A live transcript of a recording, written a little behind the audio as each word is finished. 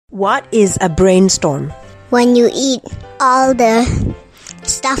What is a brainstorm? When you eat all the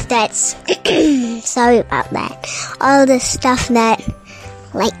stuff that's sorry about that. All the stuff that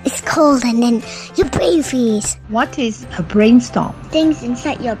like it's cold and then your brain freeze. What is a brainstorm? Things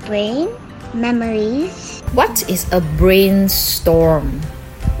inside your brain, memories. What is a brainstorm?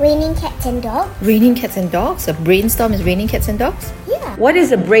 Raining cats and dogs. Raining cats and dogs? A brainstorm is raining cats and dogs? Yeah. What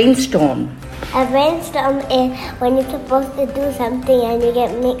is a brainstorm? A brainstorm is when you're supposed to do something and you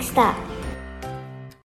get mixed up.